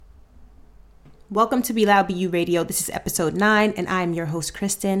Welcome to Be Loud Be You Radio. This is episode 9, and I'm your host,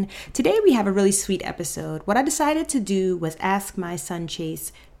 Kristen. Today we have a really sweet episode. What I decided to do was ask my son,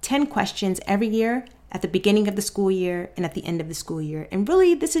 Chase, 10 questions every year at the beginning of the school year and at the end of the school year. And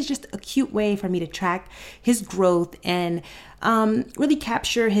really, this is just a cute way for me to track his growth and really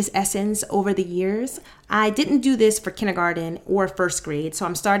capture his essence over the years. I didn't do this for kindergarten or first grade, so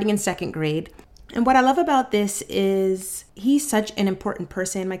I'm starting in second grade. And what I love about this is he's such an important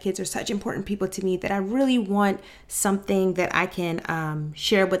person. My kids are such important people to me that I really want something that I can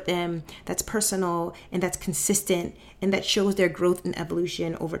share with them that's personal and that's consistent and that shows their growth and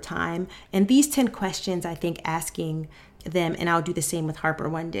evolution over time. And these 10 questions, I think asking them, and I'll do the same with Harper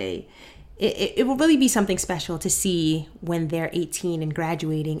one day, it will really be something special to see when they're 18 and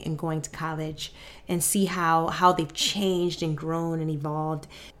graduating and going to college and see how they've changed and grown and evolved.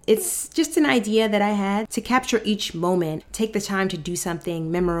 It's just an idea that I had to capture each moment, take the time to do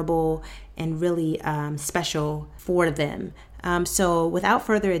something memorable and really special for them. So without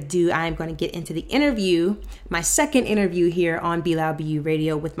further ado, I'm going to get into the interview, my second interview here on Be Loud Be You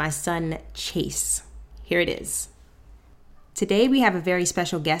Radio with my son, Chase. Here it is. Today we have a very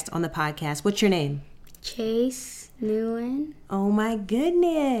special guest on the podcast. What's your name? Chase Nguyen. Oh my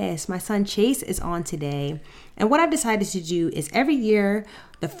goodness. My son Chase is on today. And what I've decided to do is every year,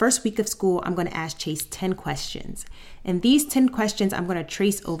 the first week of school, I'm going to ask Chase 10 questions. And these 10 questions I'm going to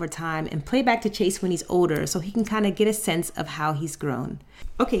trace over time and play back to Chase when he's older so he can kind of get a sense of how he's grown.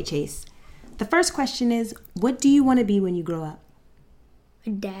 Okay, Chase. The first question is, what do you want to be when you grow up?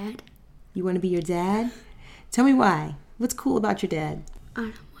 A dad. You want to be your dad? Tell me why. What's cool about your dad?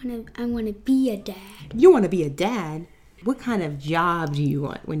 I want to be a dad. You want to be a dad? What kind of job do you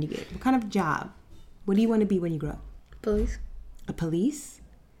want when you get? What kind of job? What do you want to be when you grow up? Police. A police?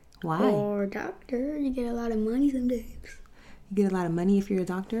 Why? Or a doctor. You get a lot of money sometimes. You get a lot of money if you're a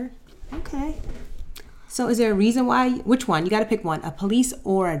doctor? Okay. So is there a reason why? Which one? You got to pick one. A police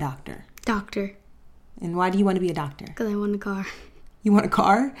or a doctor? Doctor. And why do you want to be a doctor? Because I want a car. You want a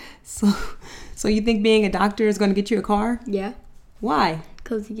car? So you think being a doctor is going to get you a car? Yeah. Why?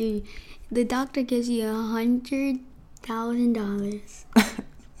 Because the doctor gives you $100,000.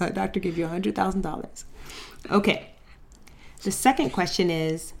 A doctor gives you $100,000. Okay. The second question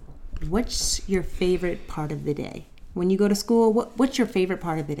is, what's your favorite part of the day? When you go to school, what's your favorite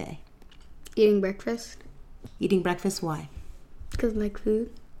part of the day? Eating breakfast. Eating breakfast? Why? Because I like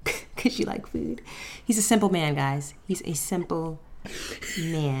food. Because you like food. He's a simple man, guys. He's a simple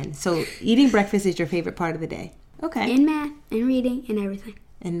man. So eating breakfast is your favorite part of the day. Okay. And math and reading and everything.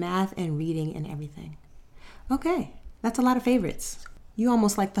 And math and reading and everything. Okay. That's a lot of favorites. You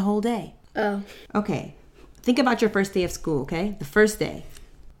almost like the whole day. Oh. Okay. Think about your first day of school, okay? The first day.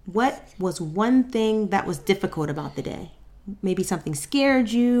 What was one thing that was difficult about the day? Maybe something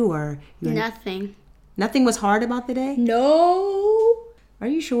scared you or... Nothing. Nothing was hard about the day? No. Are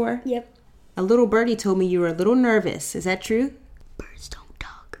you sure? Yep. A little birdie told me you were a little nervous. Is that true? Birds don't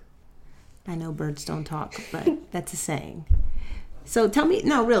talk. I know birds don't talk, but that's a saying. So tell me,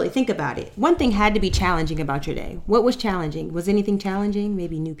 no, really, think about it. One thing had to be challenging about your day. What was challenging? Was anything challenging?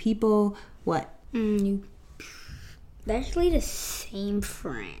 Maybe new people? What? Actually the same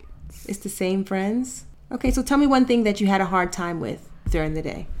friends. It's the same friends? Okay, so tell me one thing that you had a hard time with during the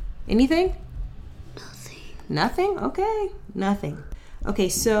day. Anything? Nothing. Nothing? Okay, nothing. Okay,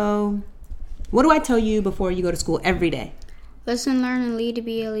 so what do I tell you before you go to school every day? Listen, learn, and lead to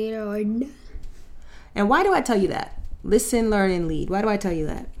be a leader or no. And why do I tell you that? Listen, learn, and lead. Why do I tell you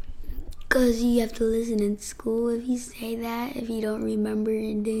that? Because you have to listen in school. If you say that, if you don't remember,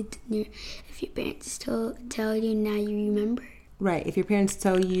 and if your parents tell you, now you remember. Right. If your parents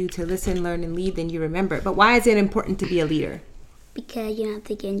tell you to listen, learn, and lead, then you remember. But why is it important to be a leader? Because you don't have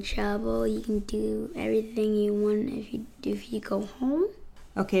to get in trouble. You can do everything you want if you go home.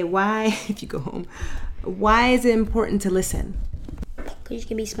 Okay, why, if you go home, why is it important to listen? Because you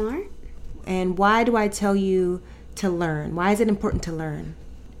can be smart. And why do I tell you to learn? Why is it important to learn?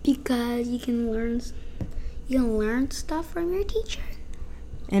 Because you can learn stuff from your teacher.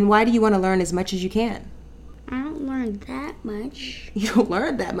 And why do you want to learn as much as you can? I don't learn that much. You don't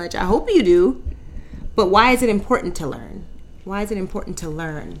learn that much. I hope you do. But why is it important to learn? Why is it important to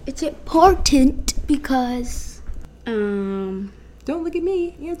learn? It's important because, Don't look at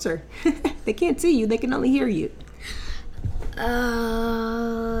me. Answer. They can't see you. They can only hear you.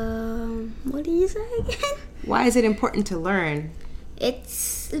 What do you say again? Why is it important to learn?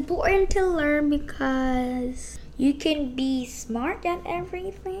 It's important to learn because you can be smart at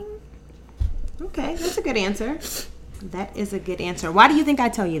everything. Okay, that's a good answer. That is a good answer. Why do you think I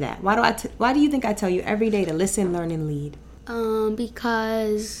tell you that? Why do you think I tell you every day to listen, learn, and lead?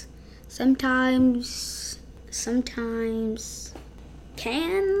 Because Sometimes can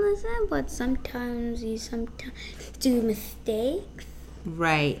listen, but sometimes you do mistakes.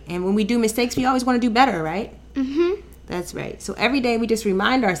 Right. And when we do mistakes, we always want to do better, right? Mm-hmm. That's right. So every day we just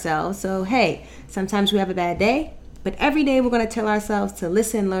remind ourselves, so hey, sometimes we have a bad day, but every day we're going to tell ourselves to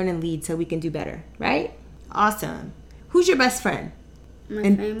listen, learn, and lead so we can do better, right? Awesome. Who's your best friend? My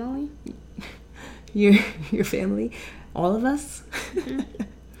family. Your family? All of us? Mm-hmm.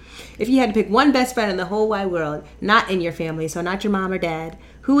 If you had to pick one best friend in the whole wide world, not in your family, so not your mom or dad,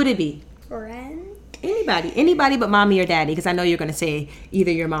 who would it be? Friend? Anybody but mommy or daddy, because I know you're going to say either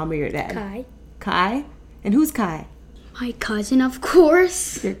your mom or your dad. Kai. Kai? And who's Kai? My cousin, of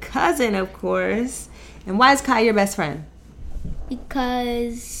course. Your cousin, of course. And why is Kai your best friend?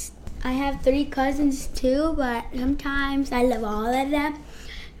 Because I have 3 cousins too, but sometimes I love all of them.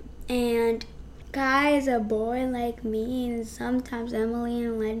 And Kai is a boy like me, and sometimes Emily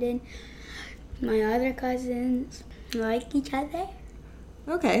and Lyndon, my other cousins, like each other.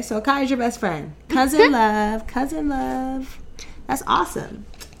 Okay, so Kai is your best friend. Cousin love, cousin love. That's awesome.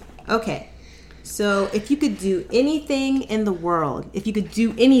 Okay, so if you could do anything in the world,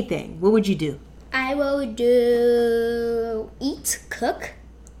 what would you do? I will cook.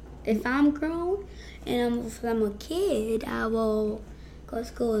 If I'm grown, and if I'm a kid, I will go to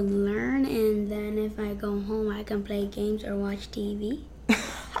school and learn, and then if I go home, I can play games or watch TV.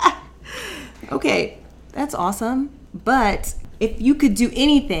 Okay, that's awesome. But if you could do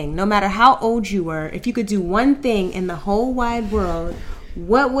anything, no matter how old you were, if you could do one thing in the whole wide world,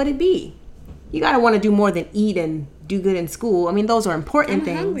 what would it be? You gotta want to do more than eat and do good in school. I mean, those are important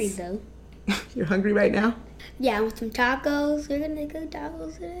things. I'm hungry though. You're hungry right now? Yeah, I want some tacos. We're gonna cook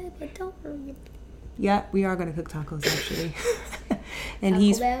tacos today, but don't worry. Yeah, we are gonna cook tacos actually. And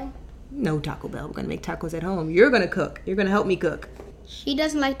Taco Bell? No Taco Bell. We're gonna make tacos at home. You're gonna cook. You're gonna help me cook. She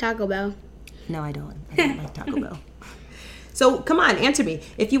doesn't like Taco Bell. No, I don't. I don't like Taco Bell. So come on, answer me.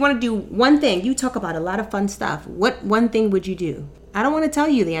 If you want to do one thing, you talk about a lot of fun stuff. What one thing would you do? I don't want to tell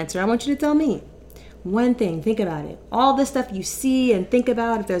you the answer. I want you to tell me. One thing. Think about it. All the stuff you see and think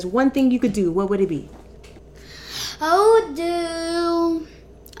about. If there's one thing you could do, what would it be? I would do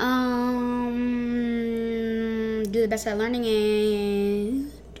the best at learning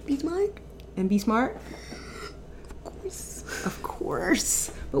and be smart. And be smart? Of course. Of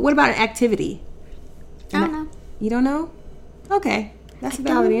course. But what about an activity? I don't know. You don't know? Okay. That's a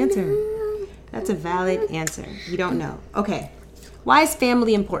valid answer. That's a valid answer. You don't know. Okay. Why is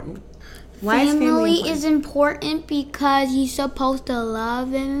family important? Why is family important? Is important because you're supposed to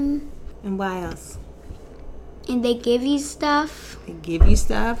love them. And why else? And they give you stuff. They give you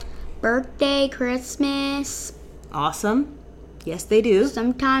stuff. Birthday, Christmas. Awesome. Yes, they do.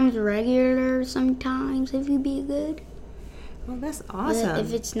 Sometimes regular, sometimes if you be good. Oh, that's awesome. But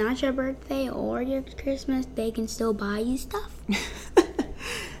if it's not your birthday or your Christmas, they can still buy you stuff.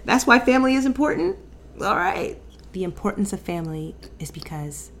 That's why family is important? All right. The importance of family is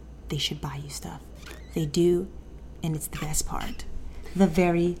because they should buy you stuff. They do, and it's the best part. The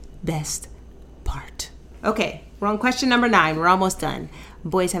very best part. Okay, we're on question number 9. We're almost done.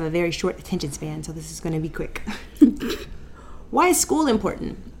 Boys have a very short attention span, so this is going to be quick. Why is school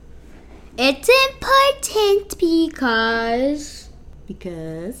important? It's important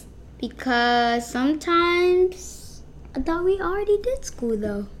because sometimes I thought we already did school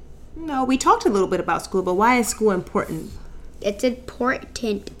though. No, we talked a little bit about school, but why is school important? It's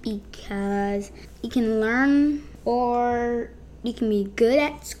important because you can learn, or you can be good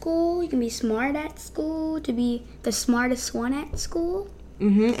at school, you can be smart at school, to be the smartest one at school.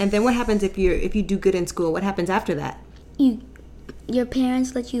 Mm-hmm. And then what happens if you do good in school? What happens after that? Your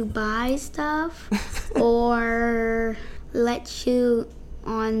parents let you buy stuff or let you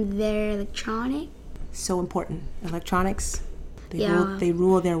on their electronic. So important. Electronics. They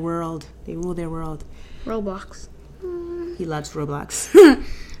rule their world. They rule their world. Roblox. He loves Roblox.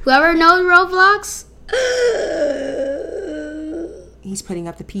 Whoever knows Roblox. He's putting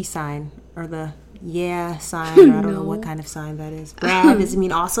up the peace sign or the yeah sign. Or I don't know what kind of sign that is. Brad, does it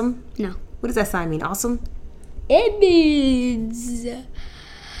mean awesome? No. What does that sign mean? Awesome? It means...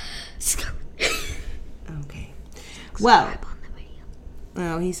 Okay. Well,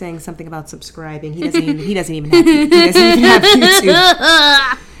 oh, he's saying something about subscribing. He doesn't even have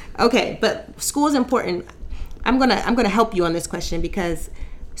YouTube. Okay, but school is important. I'm gonna help you on this question because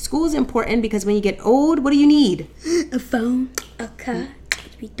school is important because when you get old, what do you need? A phone, a car, so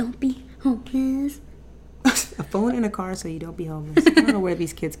you don't be homeless. A phone and a car so you don't be homeless. I don't know where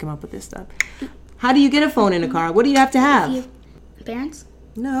these kids come up with this stuff. How do you get a phone and a car? What do you have to have? Parents?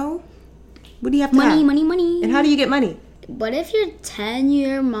 No. What do you have to have? Money. And how do you get money? But if you're 10,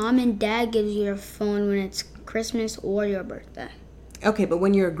 your mom and dad gives you your phone when it's Christmas or your birthday. Okay, but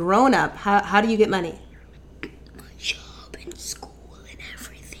when you're a grown up, how do you get money? My job and school and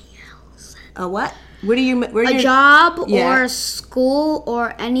everything else. A what? A job or school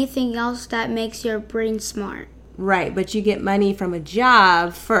or anything else that makes your brain smart. Right, but you get money from a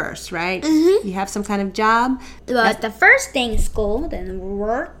job first, right? Mm-hmm. You have some kind of job. But the first thing is school, then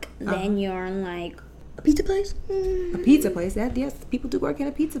work, then you're in like a pizza place. A pizza place, yes, people do work in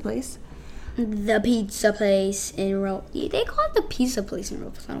a pizza place. The pizza place in Roblox. They call it the pizza place in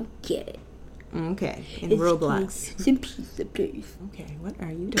Roblox. I don't get it. Okay, in Roblox. It's a pizza place. Okay, what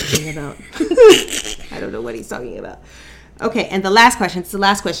are you talking about? I don't know what he's talking about. Okay, and the last question. It's the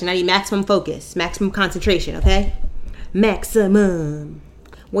last question. I need maximum focus, maximum concentration, okay? Maximum.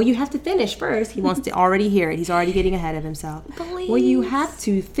 Well, you have to finish first. He wants to already hear it. He's already getting ahead of himself. Please. Well, you have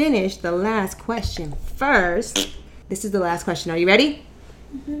to finish the last question first. This is the last question. Are you ready?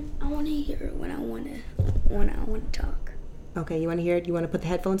 Mm-hmm. I want to hear it when I want to talk. Okay, you want to hear it? You want to put the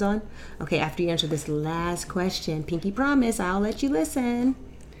headphones on? Okay, after you answer this last question, pinky promise, I'll let you listen.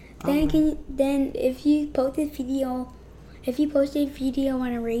 Then if you post a video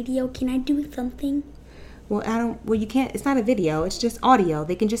on a radio, can I do something? Well, you can't. It's not a video. It's just audio.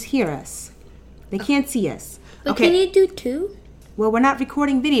 They can just hear us. They can't see us. But can you do two? Well, we're not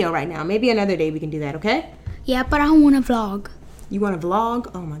recording video right now. Maybe another day we can do that, okay? Yeah, but I want to vlog. You want to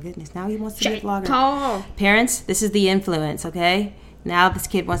vlog? Oh my goodness, now he wants to be a vlogger. Paul. Parents, this is the influence, okay? Now this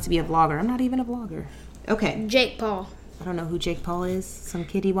kid wants to be a vlogger. I'm not even a vlogger. Okay. Jake Paul. I don't know who Jake Paul is. Some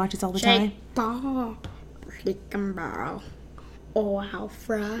kid he watches all the time. Jake Paul. Chicken ball. Oh, how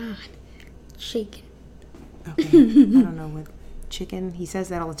fried chicken. Okay. I don't know what chicken. He says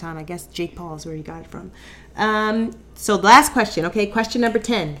that all the time. I guess Jake Paul is where he got it from. So the last question, okay? Question number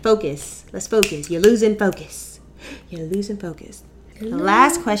 10. Focus. Let's focus. You're losing focus. You're losing focus. The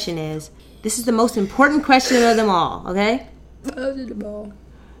last question is, this is the most important question of them all, okay?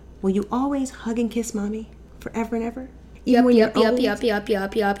 Will you always hug and kiss mommy forever and ever? Yup. Pinky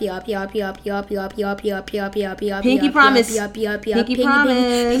promise. Pinky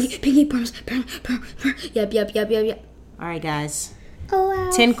promise. Pinky promise. Yup. All right, guys. Oh,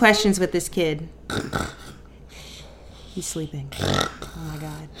 wow. 10 questions with this kid. He's sleeping. Oh my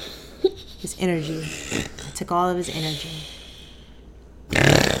God. His energy. I took all of his energy.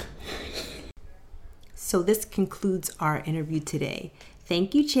 So this concludes our interview today.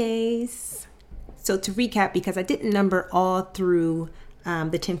 Thank you, Chase. So to recap, because I didn't number all through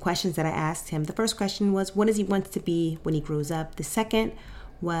the 10 questions that I asked him. The first question was, what does he want to be when he grows up? The second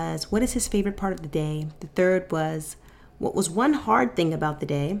was, what is his favorite part of the day? The third was, what was one hard thing about the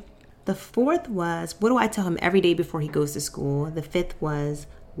day? The fourth was, what do I tell him every day before he goes to school? The fifth was,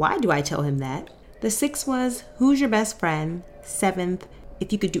 why do I tell him that? The sixth was, who's your best friend? Seventh,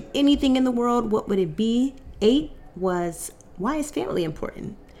 if you could do anything in the world, what would it be? 8 was, why is family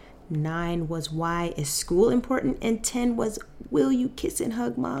important? 9 was, why is school important? And 10 was, will you kiss and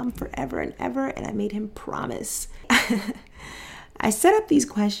hug mom forever and ever? And I made him promise. I set up these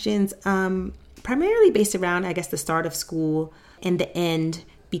questions primarily based around, I guess, the start of school and the end,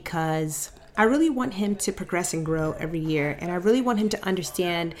 because I really want him to progress and grow every year. And I really want him to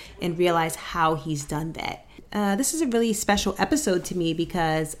understand and realize how he's done that. This is a really special episode to me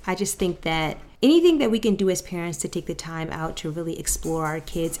because I just think that anything that we can do as parents to take the time out to really explore our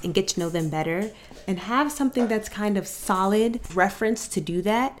kids and get to know them better and have something that's kind of solid reference to do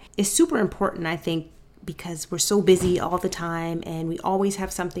that is super important, I think, because we're so busy all the time and we always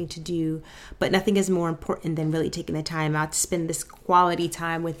have something to do, but nothing is more important than really taking the time out to spend this quality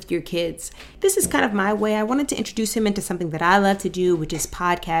time with your kids. This is kind of my way. I wanted to introduce him into something that I love to do, which is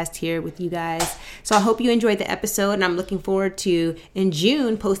podcast here with you guys. So I hope you enjoyed the episode, and I'm looking forward to, in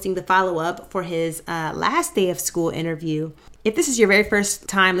June, posting the follow-up for his last day of school interview. If this is your very first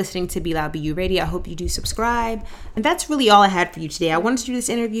time listening to Be Loud Be You Radio, I hope you do subscribe. And that's really all I had for you today. I wanted to do this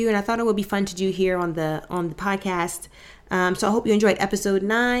interview, and I thought it would be fun to do here on the podcast. So I hope you enjoyed episode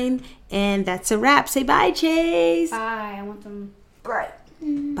 9, and that's a wrap. Say bye, Chase. Bye. I want some Sprite.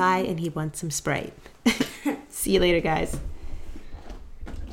 Bye, and he wants some Sprite. See you later, guys.